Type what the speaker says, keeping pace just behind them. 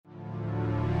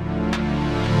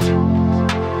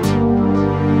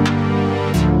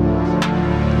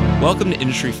Welcome to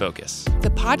Industry Focus, the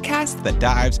podcast that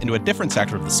dives into a different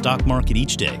sector of the stock market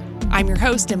each day. I'm your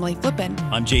host, Emily Flippen.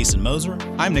 I'm Jason Moser.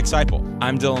 I'm Nick Seipel.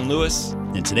 I'm Dylan Lewis.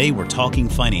 And today we're talking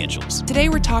financials. Today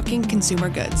we're talking consumer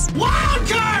goods.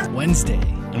 Wildcard Wednesday.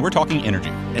 And we're talking energy.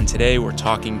 And today we're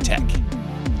talking tech.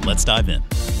 Let's dive in.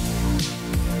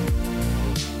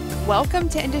 Welcome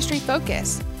to Industry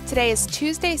Focus. Today is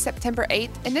Tuesday, September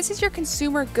 8th, and this is your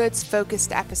consumer goods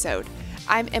focused episode.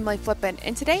 I'm Emily Flippen,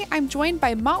 and today I'm joined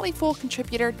by Motley Fool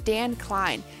contributor Dan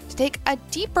Klein to take a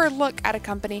deeper look at a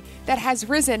company that has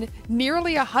risen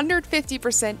nearly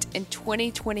 150% in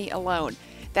 2020 alone.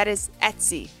 That is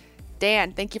Etsy.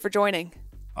 Dan, thank you for joining.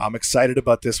 I'm excited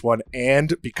about this one,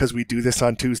 and because we do this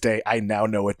on Tuesday, I now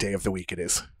know what day of the week it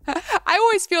is. I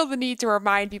always feel the need to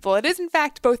remind people it is in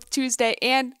fact both Tuesday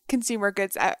and consumer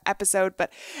goods episode,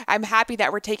 but I'm happy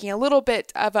that we're taking a little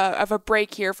bit of a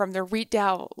break here from the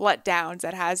retail letdowns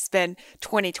that has been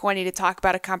 2020 to talk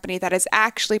about a company that has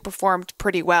actually performed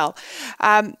pretty well.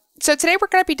 So today we're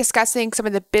going to be discussing some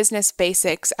of the business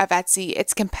basics of Etsy,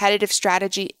 its competitive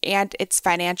strategy, and its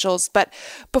financials. But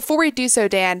before we do so,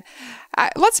 Dan,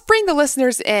 let's bring the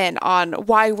listeners in on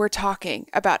why we're talking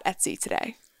about Etsy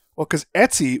today. Well, because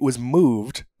Etsy was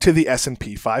moved to the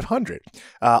S&P 500,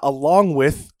 along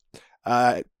with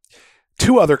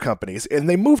two other companies, and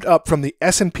they moved up from the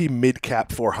S&P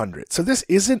Mid-Cap 400. So this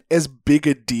isn't as big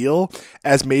a deal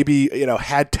as maybe,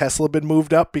 had Tesla been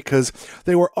moved up, because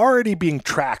they were already being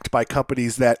tracked by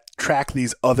companies that track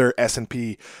these other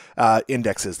S&P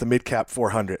indexes, the Mid-Cap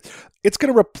 400.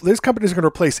 These companies are going to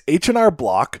replace H&R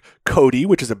Block, Coty,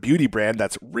 which is a beauty brand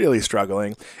that's really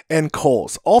struggling, and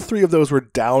Kohl's. All three of those were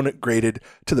downgraded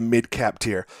to the mid-cap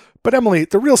tier. But Emily,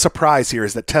 the real surprise here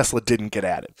is that Tesla didn't get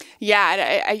added. Yeah,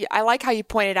 and I like how you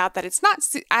pointed out that it's not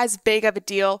as big of a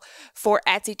deal for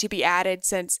Etsy to be added,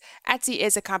 since Etsy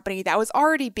is a company that was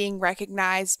already being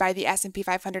recognized by the S&P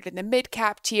 500 in the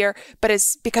mid-cap tier, but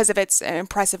is because of its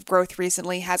impressive growth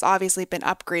recently has obviously been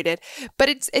upgraded. But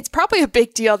it's probably a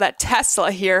big deal that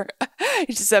Tesla here,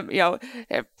 it's just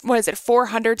what is it,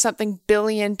 $400-something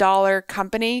billion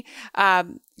company,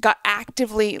 got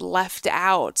actively left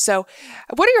out. So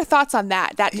what are your thoughts on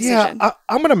that decision? Yeah,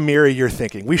 I'm going to mirror your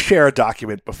thinking. We share a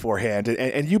document beforehand,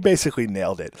 and you basically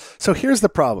nailed it. So here's the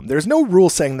problem. There's no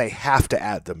rule saying they have to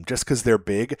add them just because they're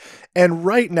big. And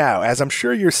right now, as I'm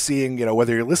sure you're seeing,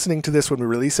 whether you're listening to this when we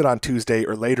release it on Tuesday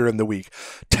or later in the week,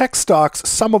 tech stocks,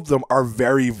 some of them are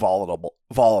very volatile.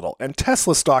 And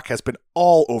Tesla stock has been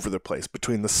all over the place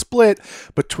between the split,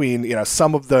 between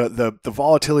some of the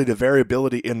volatility, the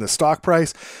variability in the stock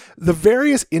price. The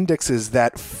various indexes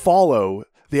that follow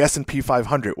the S&P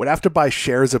 500 would have to buy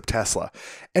shares of Tesla.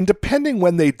 And depending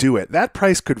when they do it, that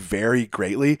price could vary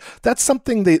greatly. That's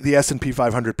something the S&P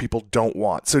 500 people don't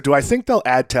want. So do I think they'll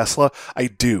add Tesla? I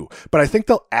do. But I think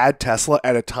they'll add Tesla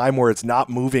at a time where it's not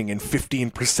moving in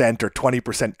 15% or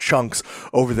 20% chunks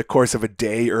over the course of a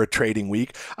day or a trading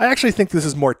week. I actually think this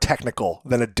is more technical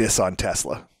than a diss on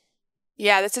Tesla.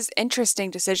 Yeah, this is an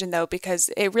interesting decision, though, because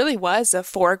it really was a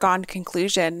foregone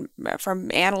conclusion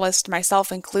from analysts,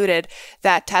 myself included,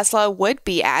 that Tesla would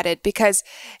be added. Because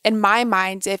in my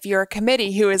mind, if you're a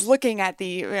committee who is looking at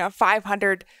the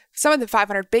 500, some of the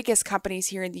 500 biggest companies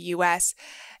here in the U.S.,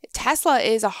 Tesla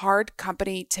is a hard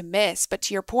company to miss. But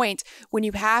to your point, when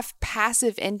you have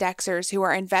passive indexers who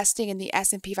are investing in the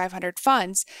S&P 500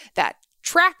 funds that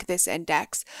track this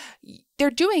index,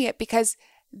 they're doing it because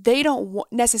they don't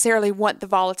necessarily want the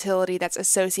volatility that's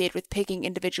associated with picking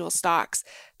individual stocks.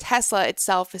 Tesla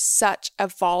itself is such a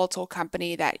volatile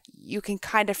company that you can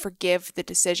kind of forgive the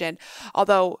decision,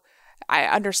 although I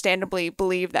understandably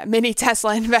believe that many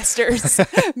Tesla investors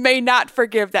may not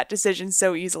forgive that decision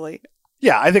so easily.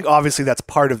 Yeah, I think obviously that's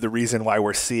part of the reason why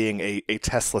we're seeing a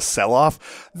Tesla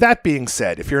sell-off. That being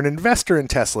said, if you're an investor in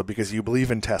Tesla because you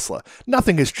believe in Tesla,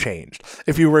 nothing has changed.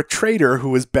 If you were a trader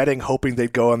who was betting hoping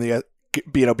they'd go on the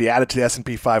be added to the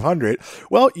S&P 500,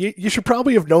 well, you should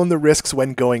probably have known the risks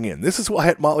when going in. This is why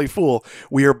at Motley Fool,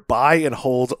 we are buy and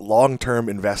hold long-term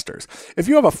investors. If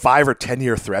you have a 5 or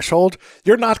 10-year threshold,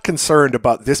 you're not concerned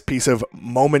about this piece of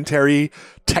momentary,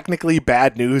 technically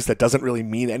bad news that doesn't really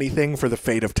mean anything for the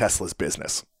fate of Tesla's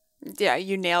business. Yeah,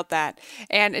 you nailed that.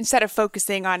 And instead of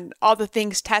focusing on all the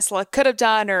things Tesla could have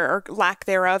done or lack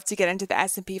thereof to get into the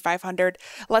S&P 500,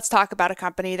 let's talk about a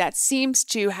company that seems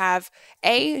to have,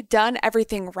 A, done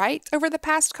everything right over the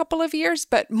past couple of years,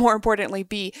 but more importantly,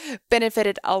 B,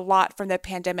 benefited a lot from the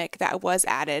pandemic that was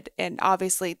added. And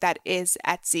obviously that is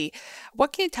Etsy.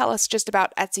 What can you tell us just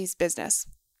about Etsy's business?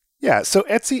 Yeah, so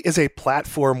Etsy is a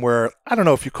platform where, I don't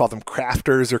know if you call them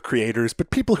crafters or creators, but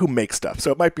people who make stuff.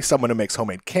 So it might be someone who makes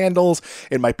homemade candles.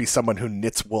 It might be someone who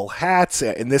knits wool hats.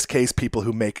 In this case, people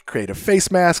who make creative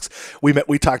face masks. We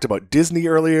talked about Disney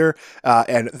earlier,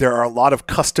 and there are a lot of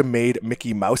custom-made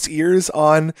Mickey Mouse ears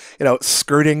on,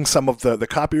 skirting some of the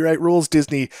copyright rules.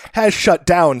 Disney has shut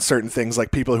down certain things like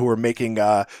people who are making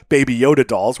Baby Yoda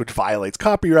dolls, which violates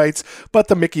copyrights, but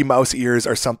the Mickey Mouse ears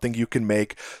are something you can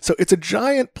make. So it's a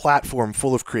giant platform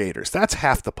full of creators. That's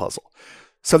half the puzzle.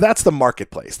 So that's the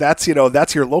marketplace. That's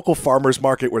your local farmer's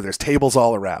market where there's tables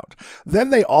all around. Then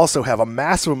they also have a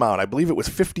massive amount, I believe it was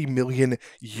 50 million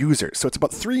users. So it's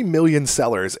about 3 million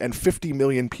sellers and 50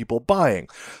 million people buying.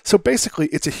 So basically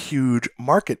it's a huge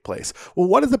marketplace. Well,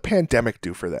 what did the pandemic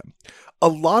do for them? A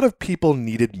lot of people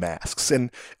needed masks. And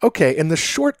okay, in the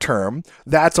short term,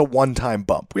 that's a one-time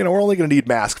bump. We're only going to need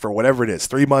masks for whatever it is,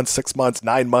 3 months, 6 months,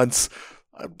 9 months.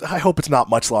 I hope it's not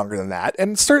much longer than that.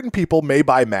 And certain people may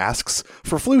buy masks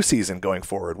for flu season going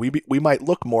forward. We might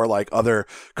look more like other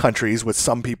countries with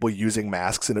some people using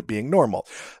masks and it being normal.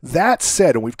 That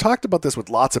said, and we've talked about this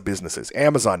with lots of businesses,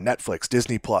 Amazon, Netflix,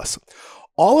 Disney Plus,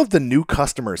 all of the new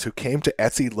customers who came to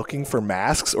Etsy looking for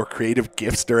masks or creative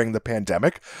gifts during the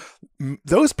pandemic,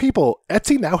 those people,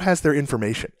 Etsy now has their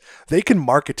information. They can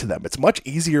market to them. It's much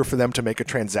easier for them to make a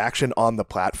transaction on the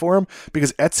platform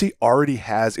because Etsy already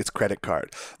has its credit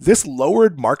card. This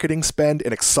lowered marketing spend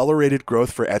and accelerated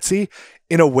growth for Etsy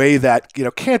in a way that,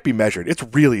 can't be measured. It's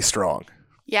really strong.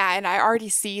 Yeah, and I already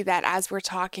see that as we're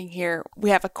talking here, we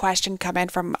have a question come in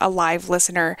from a live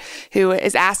listener who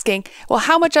is asking, well,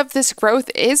 how much of this growth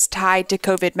is tied to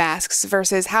COVID masks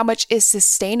versus how much is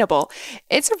sustainable?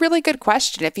 It's a really good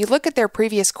question. If you look at their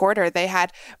previous quarter, they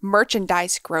had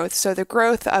merchandise growth. So the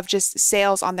growth of just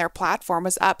sales on their platform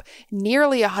was up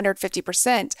nearly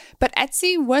 150%. But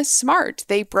Etsy was smart.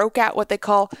 They broke out what they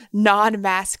call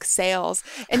non-mask sales.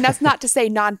 And that's not to say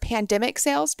non-pandemic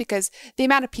sales, because the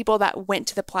amount of people that went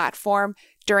to the platform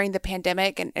during the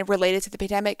pandemic and related to the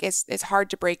pandemic is hard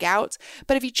to break out.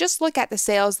 But if you just look at the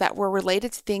sales that were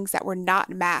related to things that were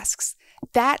not masks,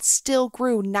 that still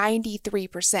grew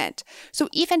 93%. So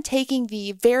even taking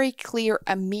the very clear,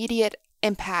 immediate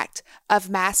impact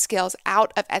of mask sales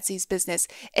out of Etsy's business,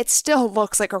 it still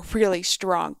looks like a really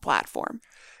strong platform.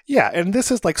 Yeah, and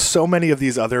this is like so many of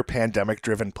these other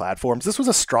pandemic-driven platforms. This was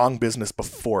a strong business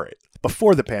before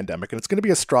the pandemic, and it's going to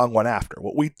be a strong one after.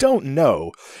 What we don't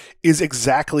know is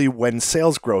exactly when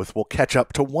sales growth will catch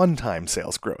up to one-time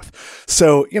sales growth.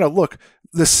 So, look,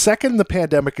 the second the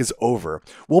pandemic is over,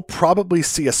 we'll probably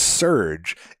see a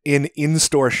surge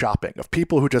in-store shopping of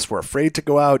people who just were afraid to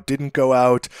go out, didn't go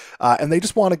out, and they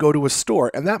just want to go to a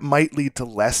store, and that might lead to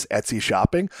less Etsy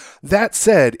shopping. That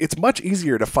said, it's much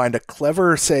easier to find a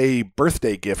clever, say,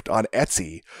 birthday gift on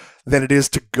Etsy than it is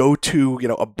to go to,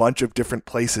 a bunch of different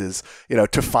places,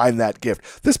 to find that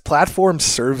gift. This platform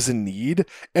serves a need,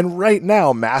 and right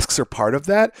now masks are part of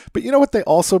that. But you know what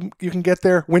you can get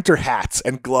there? Winter hats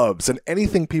and gloves and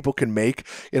anything people can make,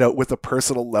 with a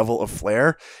personal level of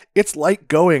flair. It's like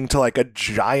going to like a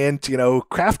giant,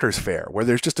 crafters fair where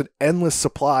there's just an endless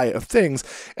supply of things.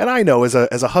 And I know as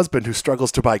a husband who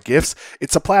struggles to buy gifts,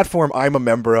 it's a platform I'm a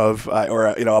member of or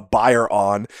a buyer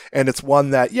on, and it's one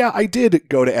that, I did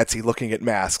go to Etsy looking at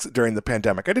masks during the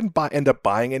pandemic. I didn't end up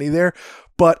buying any there,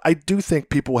 but I do think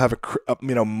people will have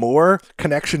a more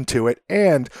connection to it,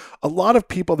 and a lot of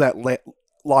people that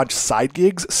launch side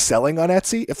gigs selling on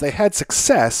Etsy, if they had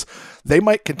success, they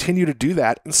might continue to do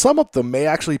that, and some of them may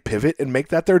actually pivot and make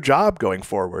that their job going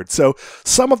forward. So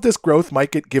some of this growth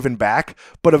might get given back,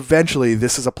 but eventually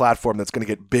this is a platform that's going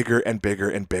to get bigger and bigger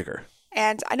and bigger.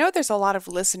 And I know there's a lot of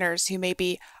listeners who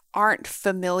maybe aren't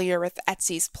familiar with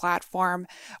Etsy's platform,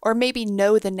 or maybe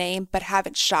know the name but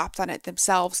haven't shopped on it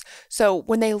themselves. So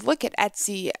when they look at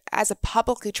Etsy as a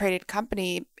publicly traded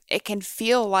company, it can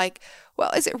feel like,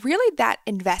 well, is it really that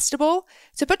investable?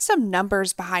 To put some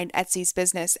numbers behind Etsy's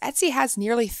business, Etsy has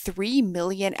nearly 3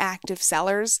 million active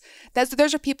sellers.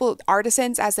 Those are people,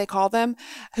 artisans as they call them,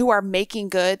 who are making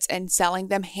goods and selling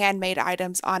them, handmade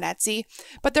items on Etsy.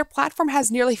 But their platform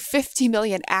has nearly 50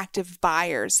 million active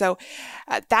buyers. So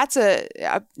that's a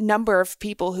number of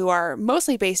people who are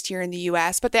mostly based here in the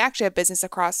US, but they actually have business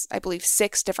across, I believe,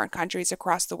 6 different countries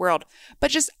across the world.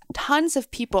 But just tons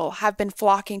of people have been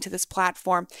flocking to this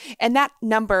platform. And that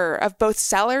number of both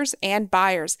sellers and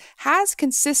buyers has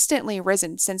consistently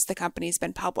risen since the company's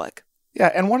been public. Yeah,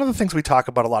 and one of the things we talk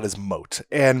about a lot is moat.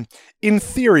 And in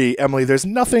theory, Emily, there's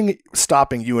nothing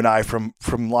stopping you and I from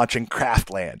launching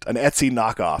Craftland, an Etsy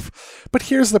knockoff. But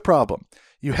here's the problem.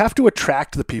 You have to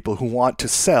attract the people who want to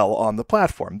sell on the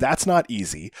platform. That's not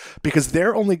easy because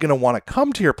they're only going to want to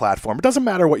come to your platform. It doesn't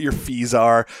matter what your fees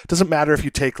are. It doesn't matter if you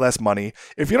take less money.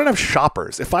 If you don't have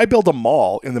shoppers, if I build a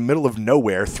mall in the middle of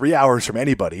nowhere, 3 hours from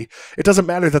anybody, it doesn't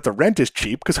matter that the rent is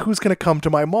cheap because who's going to come to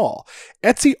my mall?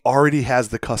 Etsy already has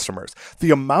the customers.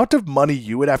 The amount of money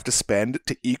you would have to spend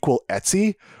to equal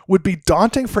Etsy would be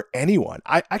daunting for anyone.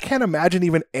 I can't imagine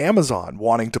even Amazon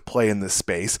wanting to play in this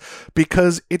space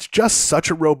because it's just such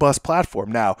a robust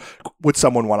platform. Now, would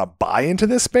someone want to buy into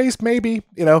this space? Maybe.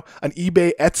 An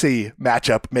eBay Etsy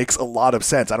matchup makes a lot of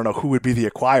sense. I don't know who would be the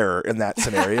acquirer in that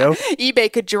scenario.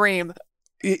 eBay could dream.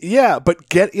 Yeah, but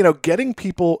getting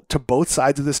people to both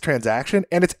sides of this transaction,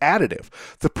 and it's additive.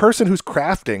 The person who's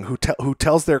crafting, who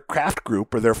tells their craft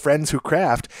group or their friends who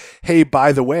craft, hey,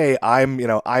 by the way, I'm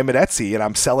at Etsy and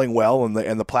I'm selling well,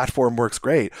 and the platform works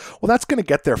great. Well, that's going to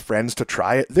get their friends to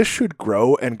try it. This should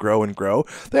grow and grow and grow.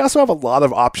 They also have a lot of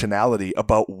optionality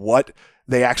about what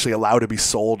they actually allow to be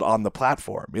sold on the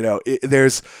platform.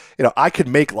 I could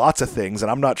make lots of things, and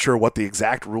I'm not sure what the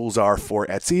exact rules are for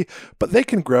Etsy, but they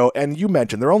can grow. And you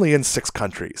mentioned they're only in 6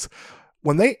 countries.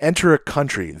 When they enter a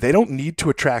country, they don't need to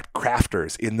attract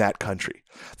crafters in that country.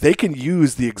 They can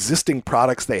use the existing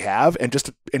products they have and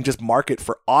just market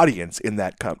for audience in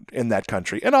that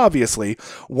country. And obviously,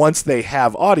 once they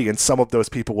have audience, some of those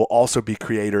people will also be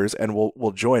creators and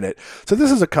will join it. So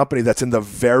this is a company that's in the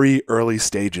very early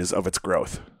stages of its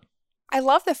growth. I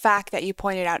love the fact that you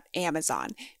pointed out Amazon,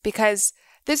 because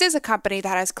this is a company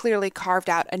that has clearly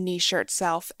carved out a niche for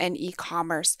itself in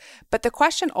e-commerce. But the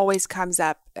question always comes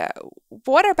up,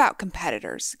 what about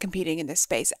competitors competing in this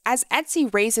space? As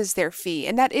Etsy raises their fee,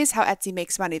 and that is how Etsy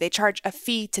makes money, they charge a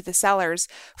fee to the sellers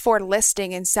for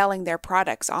listing and selling their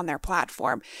products on their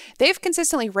platform. They've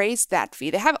consistently raised that fee.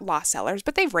 They haven't lost sellers,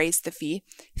 but they've raised the fee.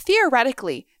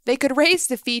 Theoretically, they could raise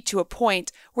the fee to a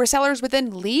point where sellers would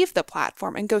then leave the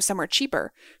platform and go somewhere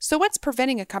cheaper. So what's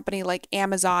preventing a company like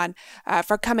Amazon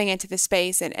from coming into the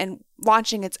space and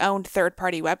launching its own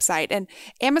third-party website? And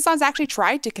Amazon's actually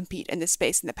tried to compete in this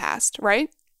space in the past, right?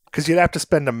 Because you'd have to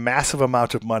spend a massive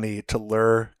amount of money to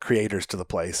lure creators to the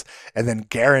place and then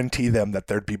guarantee them that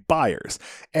there'd be buyers.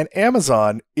 And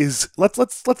Amazon is, let's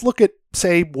look at,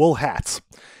 say, wool hats.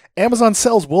 Amazon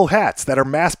sells wool hats that are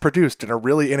mass-produced and are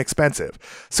really inexpensive.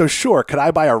 So sure, could I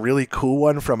buy a really cool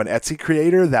one from an Etsy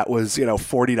creator that was,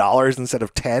 $40 instead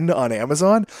of $10 on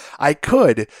Amazon? I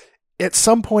could. At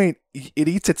some point, it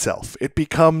eats itself. It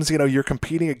becomes, you're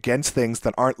competing against things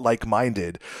that aren't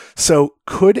like-minded. So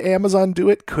could Amazon do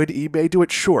it? Could eBay do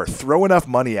it? Sure, throw enough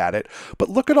money at it. But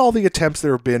look at all the attempts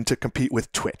there have been to compete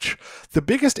with Twitch. The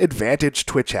biggest advantage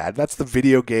Twitch had, that's the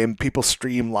video game. People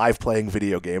stream live playing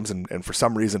video games, and for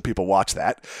some reason people watch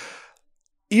that.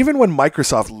 Even when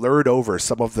Microsoft lured over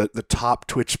some of the top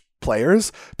Twitch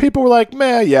players, people were like,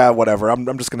 meh, yeah, whatever.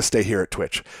 I'm just going to stay here at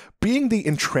Twitch. Being the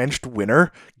entrenched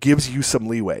winner gives you some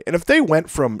leeway. And if they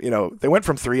went from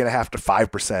 3.5% to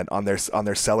 5% on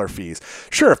their seller fees,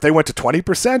 sure, if they went to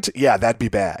 20%, yeah, that'd be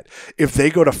bad. If they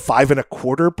go to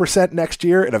 5.25% next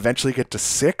year and eventually get to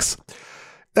 6%,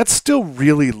 that's still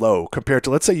really low compared to,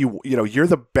 let's say you're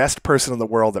the best person in the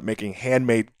world at making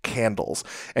handmade candles,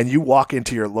 and you walk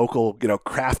into your local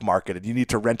craft market and you need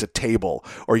to rent a table,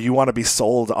 or you want to be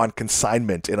sold on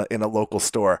consignment in a local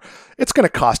store. It's going to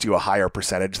cost you a higher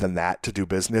percentage than that to do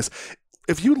business.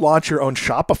 If you launch your own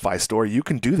Shopify store, you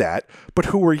can do that. But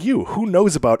who are you? Who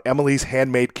knows about Emily's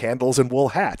handmade candles and wool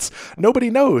hats?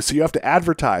 Nobody knows, so you have to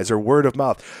advertise or word of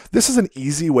mouth. This is an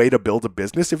easy way to build a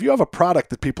business. If you have a product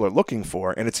that people are looking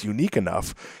for and it's unique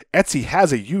enough, Etsy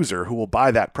has a user who will buy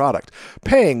that product.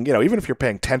 Paying, even if you're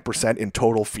paying 10% in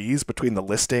total fees between the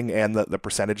listing and the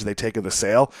percentage they take of the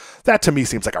sale, that to me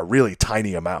seems like a really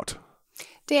tiny amount.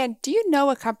 Dan, do you know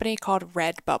a company called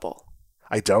Redbubble?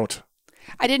 I don't.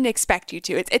 I didn't expect you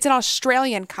to. It's an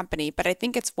Australian company, but I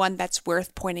think it's one that's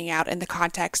worth pointing out in the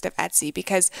context of Etsy,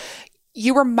 because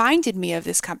you reminded me of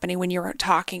this company when you were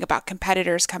talking about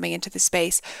competitors coming into the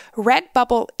space.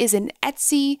 Redbubble is an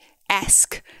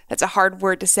Etsy-esque, that's a hard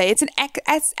word to say. It's an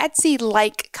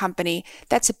Etsy-like company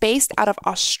that's based out of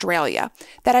Australia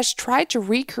that has tried to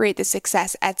recreate the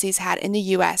success Etsy's had in the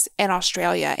US and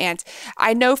Australia. And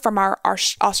I know from our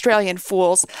Australian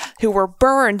fools who were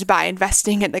burned by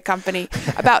investing in the company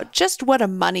about just what a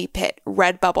money pit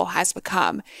Redbubble has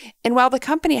become. And while the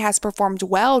company has performed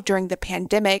well during the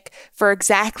pandemic for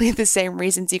exactly the same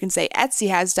reasons you can say Etsy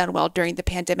has done well during the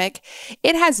pandemic,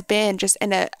 it has been just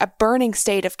in a burning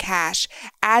state of cash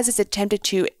as it's attempted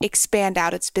to expand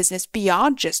out its business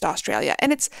beyond just Australia.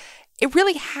 And it's it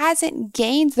really hasn't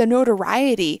gained the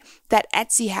notoriety that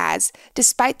Etsy has,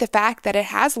 despite the fact that it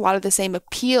has a lot of the same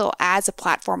appeal as a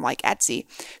platform like Etsy.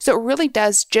 So it really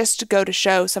does just go to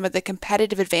show some of the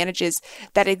competitive advantages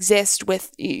that exist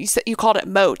with, you called it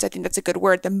moat. I think that's a good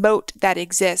word, the moat that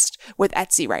exists with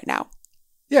Etsy right now.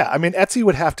 Yeah, I mean, Etsy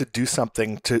would have to do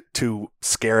something to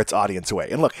scare its audience away.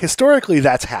 And look, historically,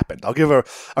 that's happened. I'll give a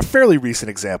fairly recent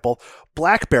example.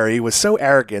 BlackBerry was so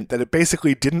arrogant that it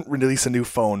basically didn't release a new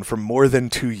phone for more than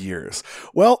 2 years.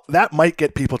 Well, that might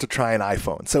get people to try an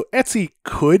iPhone. So Etsy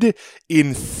could,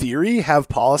 in theory, have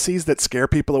policies that scare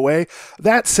people away.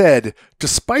 That said,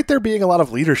 despite there being a lot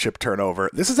of leadership turnover,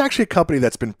 this is actually a company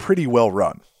that's been pretty well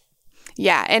run.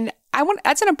 Yeah, and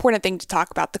that's an important thing to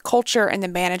talk about, the culture and the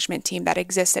management team that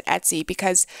exists at Etsy,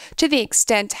 because to the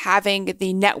extent having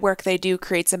the network they do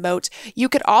creates a moat, you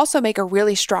could also make a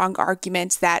really strong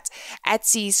argument that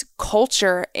Etsy's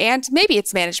culture and maybe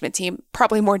its management team,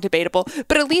 probably more debatable,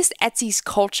 but at least Etsy's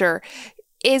culture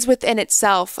is within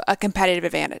itself a competitive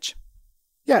advantage.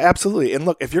 Yeah, absolutely. And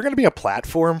look, if you're going to be a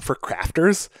platform for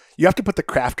crafters, you have to put the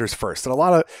crafters first. And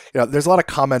there's a lot of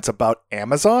comments about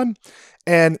Amazon.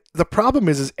 And the problem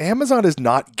is Amazon is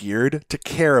not geared to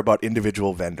care about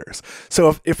individual vendors.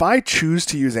 So if I choose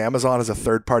to use Amazon as a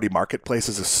third-party marketplace,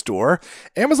 as a store,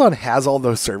 Amazon has all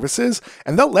those services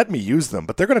and they'll let me use them,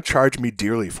 but they're going to charge me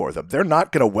dearly for them. They're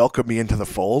not going to welcome me into the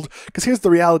fold because here's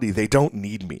the reality, they don't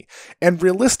need me. And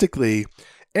realistically,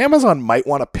 Amazon might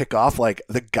want to pick off like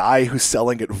the guy who's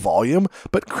selling at volume,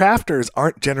 but crafters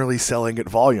aren't generally selling at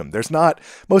volume.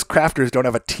 Most crafters don't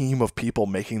have a team of people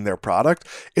making their product.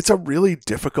 It's a really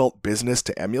difficult business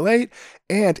to emulate,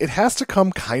 and it has to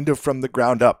come kind of from the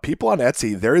ground up. People on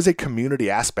Etsy, there is a community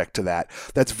aspect to that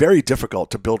that's very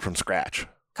difficult to build from scratch.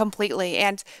 Completely.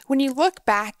 And when you look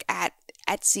back at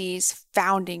Etsy's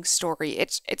founding story,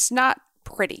 it's not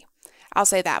pretty. I'll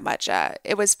say that much.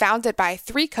 It was founded by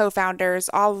 3 co-founders,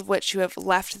 all of which who have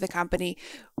left the company.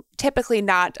 Typically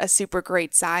not a super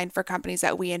great sign for companies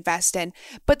that we invest in.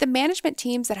 But the management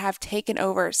teams that have taken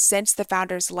over since the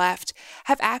founders left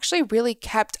have actually really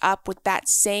kept up with that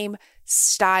same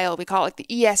style. We call it the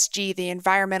ESG, the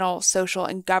environmental, social,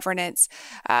 and governance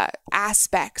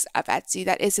aspects of Etsy.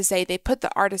 That is to say, they put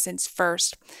the artisans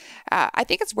first. I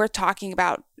think it's worth talking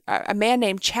about a man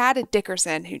named Chad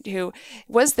Dickerson, who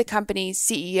was the company's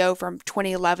CEO from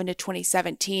 2011 to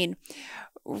 2017,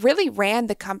 really ran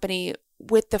the company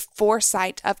with the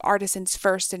foresight of artisans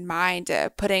first in mind,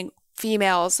 putting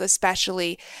females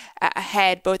especially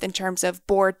ahead, both in terms of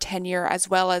board tenure as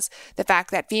well as the fact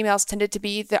that females tended to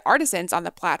be the artisans on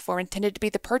the platform and tended to be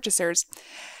the purchasers.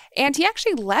 And he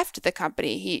actually left the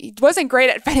company. He wasn't great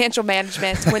at financial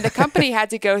management. When the company had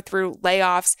to go through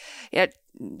layoffs,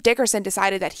 Dickerson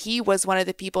decided that he was one of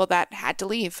the people that had to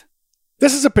leave.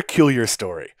 This is a peculiar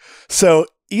story. So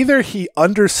either he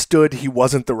understood he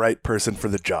wasn't the right person for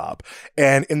the job,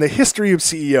 and in the history of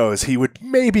CEOs, he would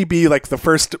maybe be like the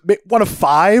first one of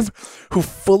 5 who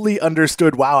fully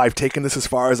understood, wow, I've taken this as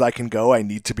far as I can go. I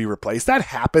need to be replaced. That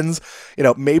happens.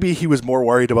 Maybe he was more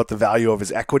worried about the value of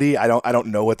his equity. I don't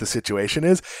know what the situation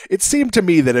is. It seemed to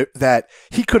me that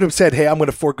he could have said, hey, I'm going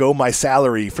to forego my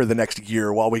salary for the next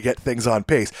year while we get things on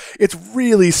pace. It's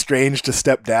really strange to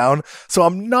step down. So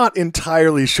I'm not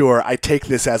entirely sure I take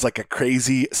this as like a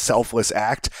crazy selfless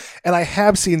act. And I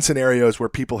have seen scenarios where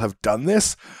people have done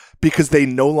this because they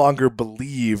no longer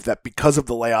believe that because of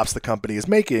the layoffs the company is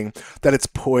making, that it's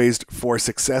poised for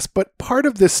success. But part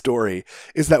of this story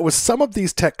is that with some of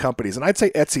these tech companies, and I'd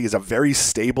say Etsy is a very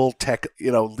stable tech,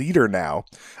 leader now,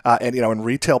 and in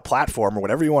retail platform or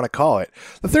whatever you want to call it,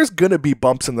 that there's going to be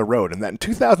bumps in the road. And that in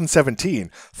 2017,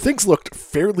 things looked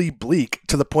fairly bleak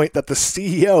to the point that the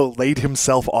CEO laid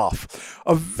himself off.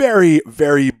 A very,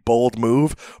 very bold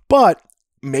move, but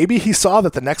maybe he saw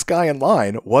that the next guy in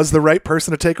line was the right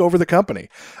person to take over the company.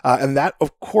 And that,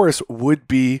 of course, would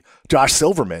be Josh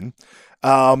Silverman.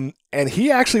 And he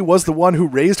actually was the one who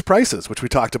raised prices, which we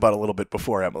talked about a little bit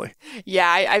before, Emily. Yeah,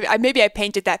 I maybe I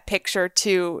painted that picture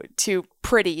too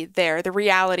pretty there. The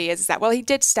reality is that, well, he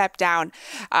did step down.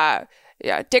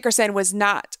 Dickerson was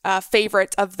not a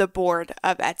favorite of the board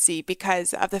of Etsy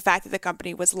because of the fact that the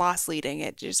company was loss leading.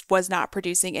 It just was not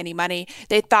producing any money.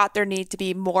 They thought there needed to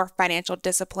be more financial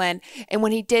discipline. And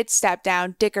when he did step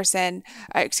down,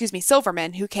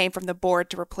 Silverman, who came from the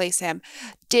board to replace him,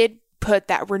 did put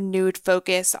that renewed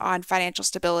focus on financial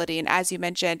stability. And as you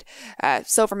mentioned,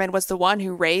 Silverman was the one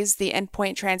who raised the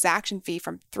endpoint transaction fee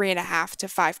from 3.5% to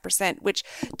 5%, which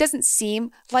doesn't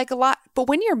seem like a lot. But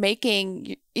when you're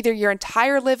making either your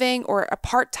entire living or a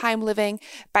part-time living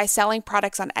by selling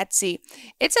products on Etsy,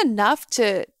 it's enough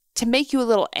to make you a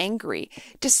little angry,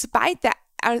 despite that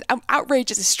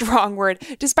outrage is a strong word,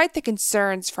 despite the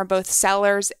concerns from both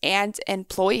sellers and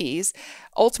employees,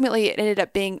 ultimately it ended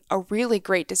up being a really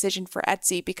great decision for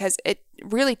Etsy because it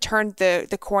really turned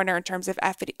the corner in terms of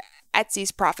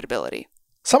Etsy's profitability.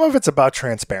 Some of it's about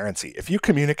transparency. If you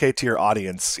communicate to your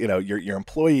audience, your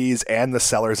employees and the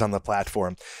sellers on the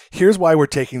platform, here's why we're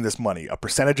taking this money. A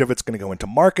percentage of it's going to go into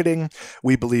marketing.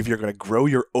 We believe you're going to grow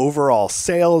your overall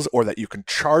sales, or that you can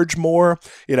charge more,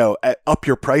 up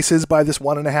your prices by this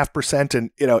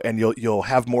 1.5%, and you'll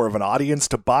have more of an audience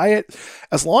to buy it.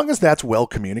 As long as that's well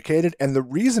communicated, and the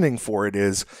reasoning for it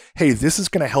is, hey, this is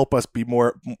going to help us be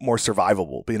more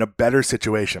survivable, be in a better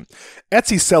situation.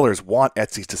 Etsy sellers want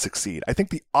Etsy to succeed. I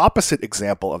think the opposite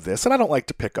example of this, and I don't like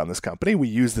to pick on this company. We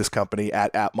use this company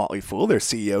at Motley Fool. Their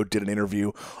CEO did an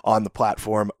interview on the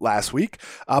platform last week.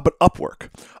 But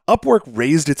Upwork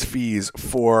raised its fees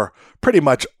for pretty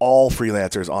much all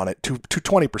freelancers on it to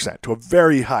 20%, to a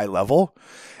very high level.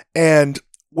 And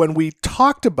when we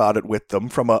talked about it with them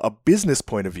from a business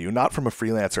point of view, not from a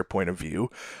freelancer point of view,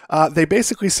 they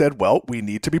basically said, well, we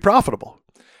need to be profitable.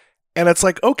 And it's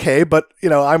like, okay, but,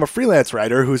 I'm a freelance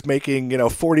writer who's making,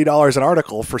 $40 an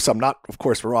article for some, not, of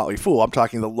course, for Motley Fool. I'm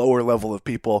talking the lower level of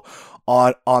people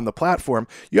on the platform.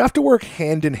 You have to work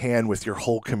hand in hand with your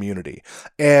whole community.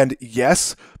 And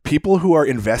yes, people who are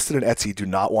invested in Etsy do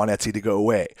not want Etsy to go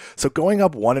away. So going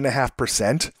up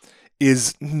 1.5%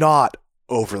 is not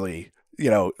overly,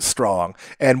 strong.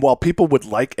 And while people would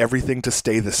like everything to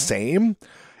stay the same,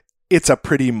 it's a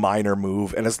pretty minor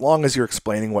move. And as long as you're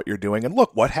explaining what you're doing, and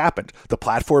look, what happened? The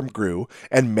platform grew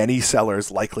and many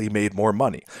sellers likely made more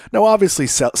money. Now, obviously,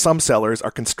 some sellers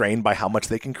are constrained by how much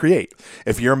they can create.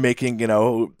 If you're making,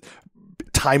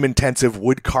 time-intensive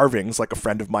wood carvings like a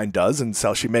friend of mine does, and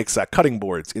so she makes cutting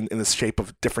boards in the shape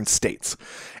of different states,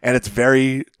 and it's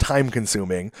very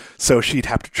time-consuming, so she'd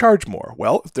have to charge more.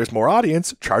 Well, if there's more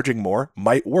audience, charging more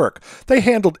might work. They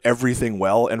handled everything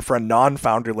well, and for a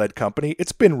non-founder-led company,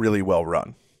 it's been really well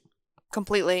run.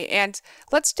 Completely. And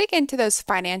let's dig into those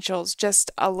financials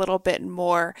just a little bit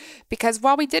more, because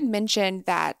while we did mention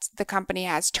that the company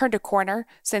has turned a corner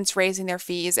since raising their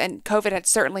fees, and COVID had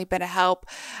certainly been a help,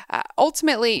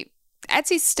 ultimately,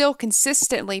 Etsy still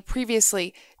consistently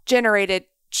previously generated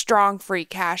strong free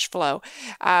cash flow.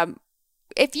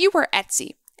 If you were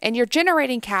Etsy and you're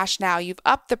generating cash now, you've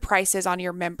upped the prices on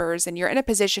your members, and you're in a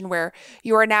position where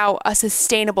you are now a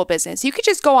sustainable business. You could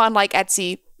just go on like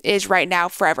Etsy is right now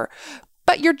forever,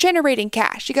 but you're generating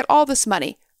cash. You got all this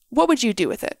money. What would you do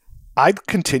with it? I'd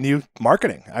continue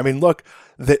marketing. I mean, look,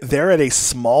 they're at a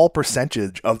small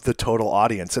percentage of the total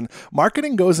audience, and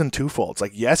marketing goes in twofolds.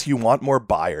 Like, yes, you want more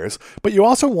buyers, but you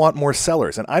also want more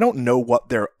sellers. And I don't know what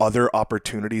their other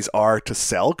opportunities are to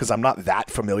sell, because I'm not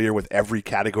that familiar with every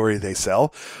category they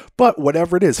sell. But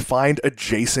whatever it is, find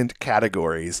adjacent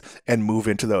categories and move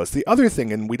into those. The other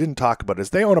thing, and we didn't talk about,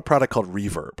 is they own a product called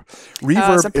Reverb.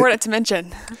 It's important to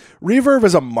mention. Reverb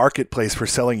is a marketplace for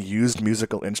selling used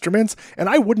musical instruments, and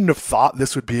I wouldn't have thought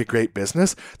this would be a great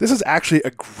business. This is actually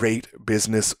a great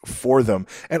business for them.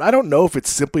 And I don't know if it's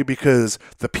simply because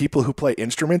the people who play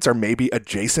instruments are maybe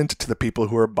adjacent to the people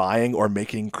who are buying or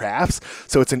making crafts,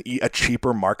 so it's a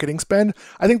cheaper marketing spend.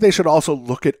 I think they should also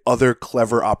look at other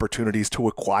clever opportunities to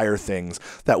acquire things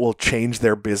that will change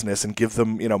their business and give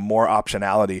them, more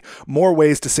optionality, more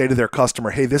ways to say to their customer,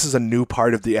 hey, this is a new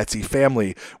part of the Etsy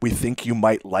family. We think you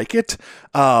might like it.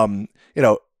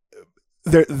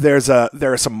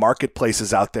 There are some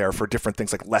marketplaces out there for different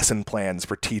things like lesson plans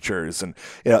for teachers, and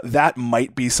that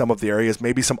might be some of the areas.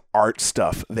 Maybe some art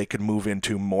stuff they could move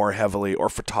into more heavily, or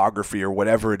photography, or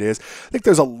whatever it is. I think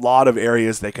there's a lot of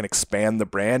areas they can expand the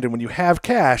brand, and when you have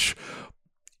cash,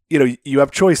 you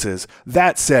have choices.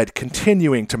 That said,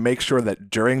 continuing to make sure that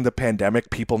during the pandemic,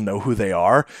 people know who they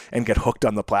are and get hooked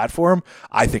on the platform,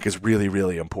 I think is really,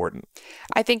 really important.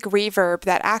 I think Reverb,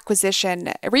 that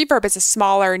acquisition, Reverb is a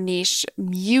smaller niche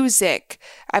music,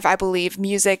 I believe,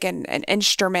 music and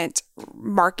instrument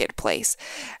marketplace.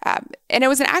 And it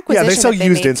was an acquisition. Yeah, they sell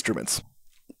used instruments.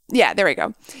 Yeah, there we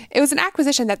go. It was an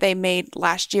acquisition that they made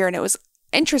last year, and it was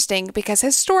interesting because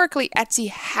historically Etsy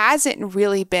hasn't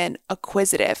really been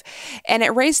acquisitive, and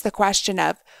it raised the question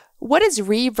of, what is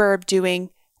Reverb doing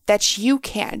that you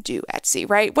can't do, Etsy,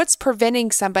 right? What's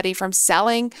preventing somebody from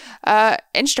selling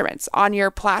instruments on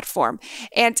your platform?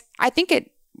 And I think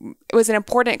it was an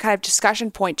important kind of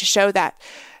discussion point to show that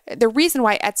the reason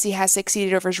why Etsy has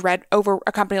succeeded over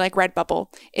a company like Redbubble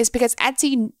is because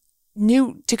customers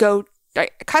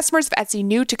of Etsy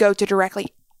knew to go to directly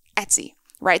Etsy.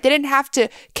 Right? They didn't have to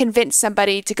convince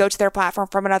somebody to go to their platform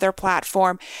from another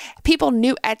platform. People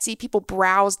knew Etsy. People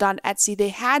browsed on Etsy. They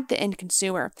had the end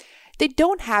consumer. they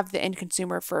don't have the end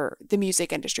consumer for the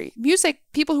music industry. Music,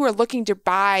 people who are looking to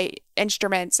buy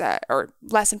instruments or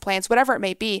lesson plans, whatever it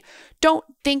may be, don't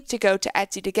think to go to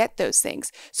Etsy to get those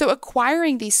things. So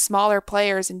acquiring these smaller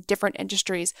players in different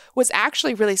industries was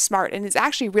actually really smart, and is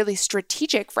actually really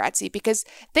strategic for Etsy, because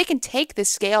they can take the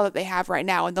scale that they have right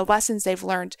now and the lessons they've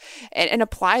learned and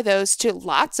apply those to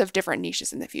lots of different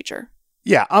niches in the future.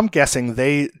 Yeah, I'm guessing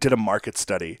they did a market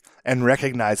study and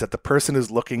recognized that the person who's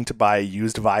looking to buy a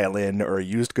used violin or a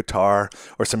used guitar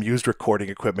or some used recording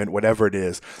equipment, whatever it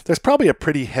is, there's probably a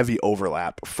pretty heavy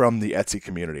overlap from the Etsy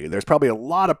community. There's probably a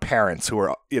lot of parents who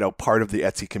are, part of the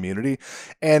Etsy community,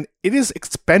 and it is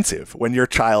expensive when your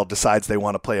child decides they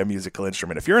want to play a musical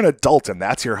instrument. If you're an adult and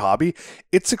that's your hobby,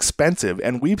 it's expensive,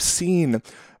 and we've seen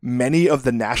many of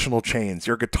the national chains,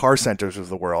 your Guitar Centers of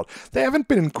the world, they haven't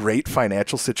been in great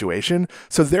financial situation,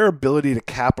 so their ability to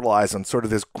capitalize on sort of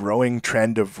this growing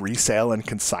trend of resale and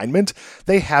consignment,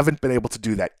 they haven't been able to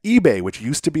do that. eBay, which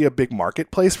used to be a big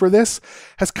marketplace for this,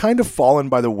 has kind of fallen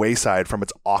by the wayside from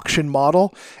its auction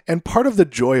model, and part of the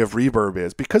joy of Reverb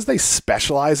is, because they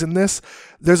specialize in this,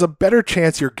 there's a better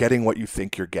chance you're getting what you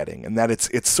think you're getting, and that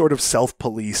it's sort of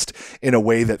self-policed in a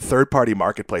way that third-party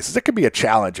marketplaces, it can be a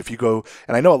challenge if you go,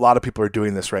 and I know a lot of people are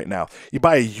doing this right now. You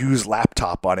buy a used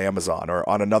laptop on Amazon or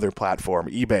on another platform,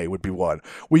 eBay would be one,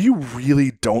 where you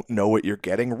really don't know what you're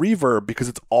getting. Reverb, because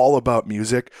it's all about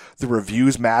music, the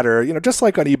reviews matter. Just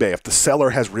like on eBay, if the seller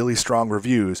has really strong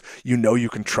reviews, you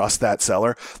can trust that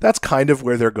seller. That's kind of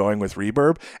where they're going with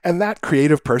Reverb. And that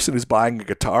creative person who's buying a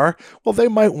guitar, well, they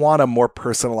might want a more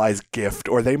personalized gift,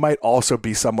 or they might also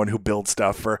be someone who builds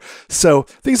stuff so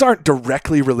these aren't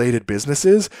directly related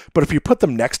businesses, but if you put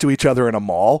them next to each other in a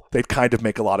mall, they'd kind of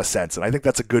make a lot of sense. And I think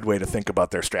that's a good way to think about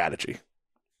their strategy.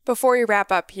 Before we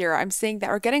wrap up here, I'm seeing that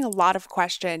we're getting a lot of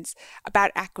questions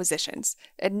about acquisitions,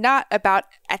 and not about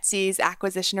Etsy's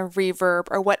acquisition of Reverb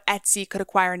or what Etsy could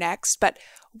acquire next, but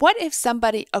what if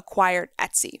somebody acquired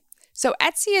Etsy? So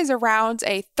Etsy is around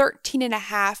a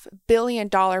 $13.5 billion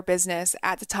business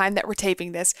at the time that we're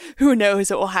taping this. Who knows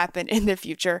what will happen in the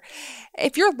future?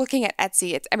 If you're looking at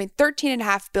Etsy,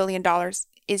 $13.5 billion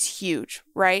is huge,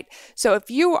 right? So if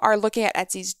you are looking at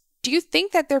Etsy's, do you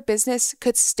think that their business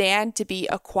could stand to be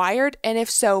acquired? And if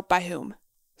so, by whom?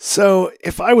 So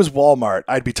if I was Walmart,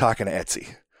 I'd be talking to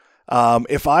Etsy.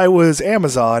 If I was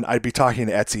Amazon, I'd be talking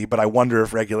to Etsy, but I wonder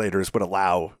if regulators would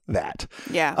allow that.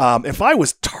 Yeah. If I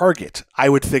was Target, I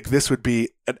would think this would be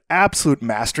an absolute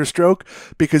masterstroke,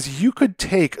 because you could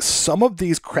take some of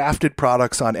these crafted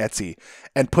products on Etsy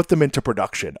and put them into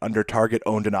production under Target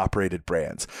owned and operated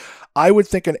brands. I would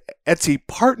think an Etsy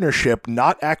partnership,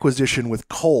 not acquisition, with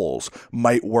Kohl's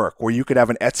might work, where you could have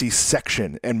an Etsy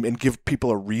section and give people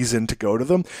a reason to go to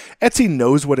them. Etsy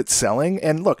knows what it's selling.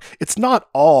 And look, it's not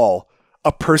all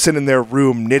a person in their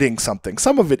room knitting something.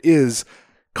 Some of it is,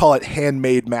 call it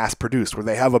handmade, mass produced, where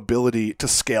they have ability to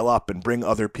scale up and bring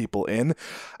other people in.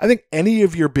 I think any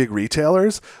of your big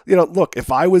retailers, look, if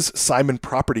I was Simon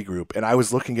Property Group and I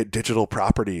was looking at digital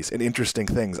properties and interesting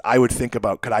things, I would think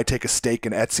about, could I take a stake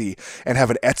in Etsy and have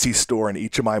an Etsy store in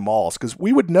each of my malls? Because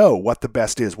we would know what the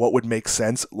best is, what would make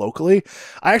sense locally.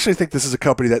 I actually think this is a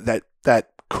company that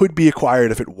could be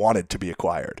acquired if it wanted to be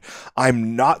acquired.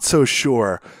 I'm not so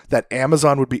sure that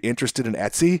Amazon would be interested in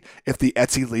Etsy if the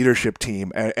Etsy leadership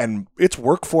team and its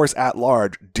workforce at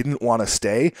large didn't want to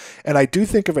stay. And I do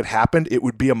think if it happened, it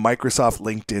would be a Microsoft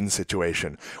LinkedIn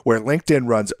situation where LinkedIn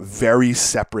runs very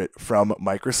separate from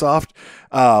Microsoft.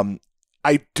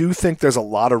 I do think there's a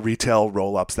lot of retail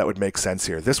roll-ups that would make sense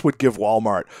here. This would give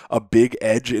Walmart a big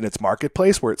edge in its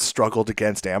marketplace where it struggled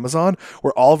against Amazon,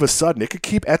 where all of a sudden it could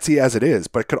keep Etsy as it is,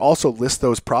 but it could also list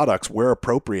those products where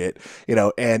appropriate,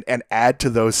 and add to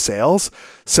those sales.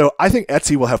 So I think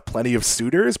Etsy will have plenty of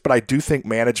suitors, but I do think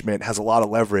management has a lot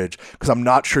of leverage, because I'm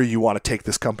not sure you want to take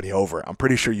this company over. I'm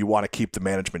pretty sure you want to keep the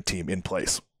management team in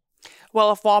place.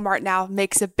 Well, if Walmart now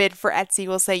makes a bid for Etsy,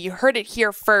 we'll say you heard it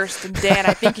here first. And Dan,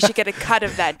 I think you should get a cut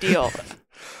of that deal.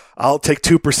 I'll take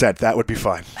 2%. That would be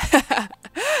fine.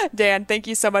 Dan, thank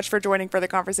you so much for joining for the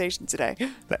conversation today.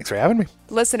 Thanks for having me.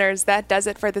 Listeners, that does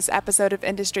it for this episode of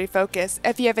Industry Focus.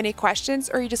 If you have any questions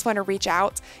or you just want to reach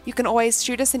out, you can always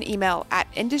shoot us an email at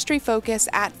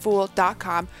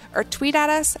industryfocus@fool.com or tweet at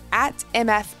us at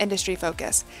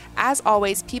MFIndustryFocus. As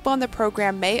always, people on the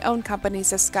program may own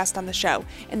companies discussed on the show,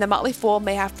 and the Motley Fool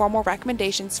may have formal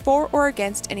recommendations for or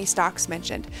against any stocks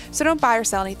mentioned. So don't buy or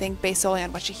sell anything based solely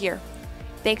on what you hear.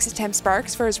 Thanks to Tim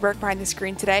Sparks for his work behind the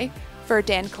screen today. For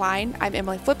Dan Klein, I'm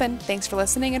Emily Flippen. Thanks for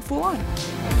listening, and Fool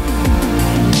on.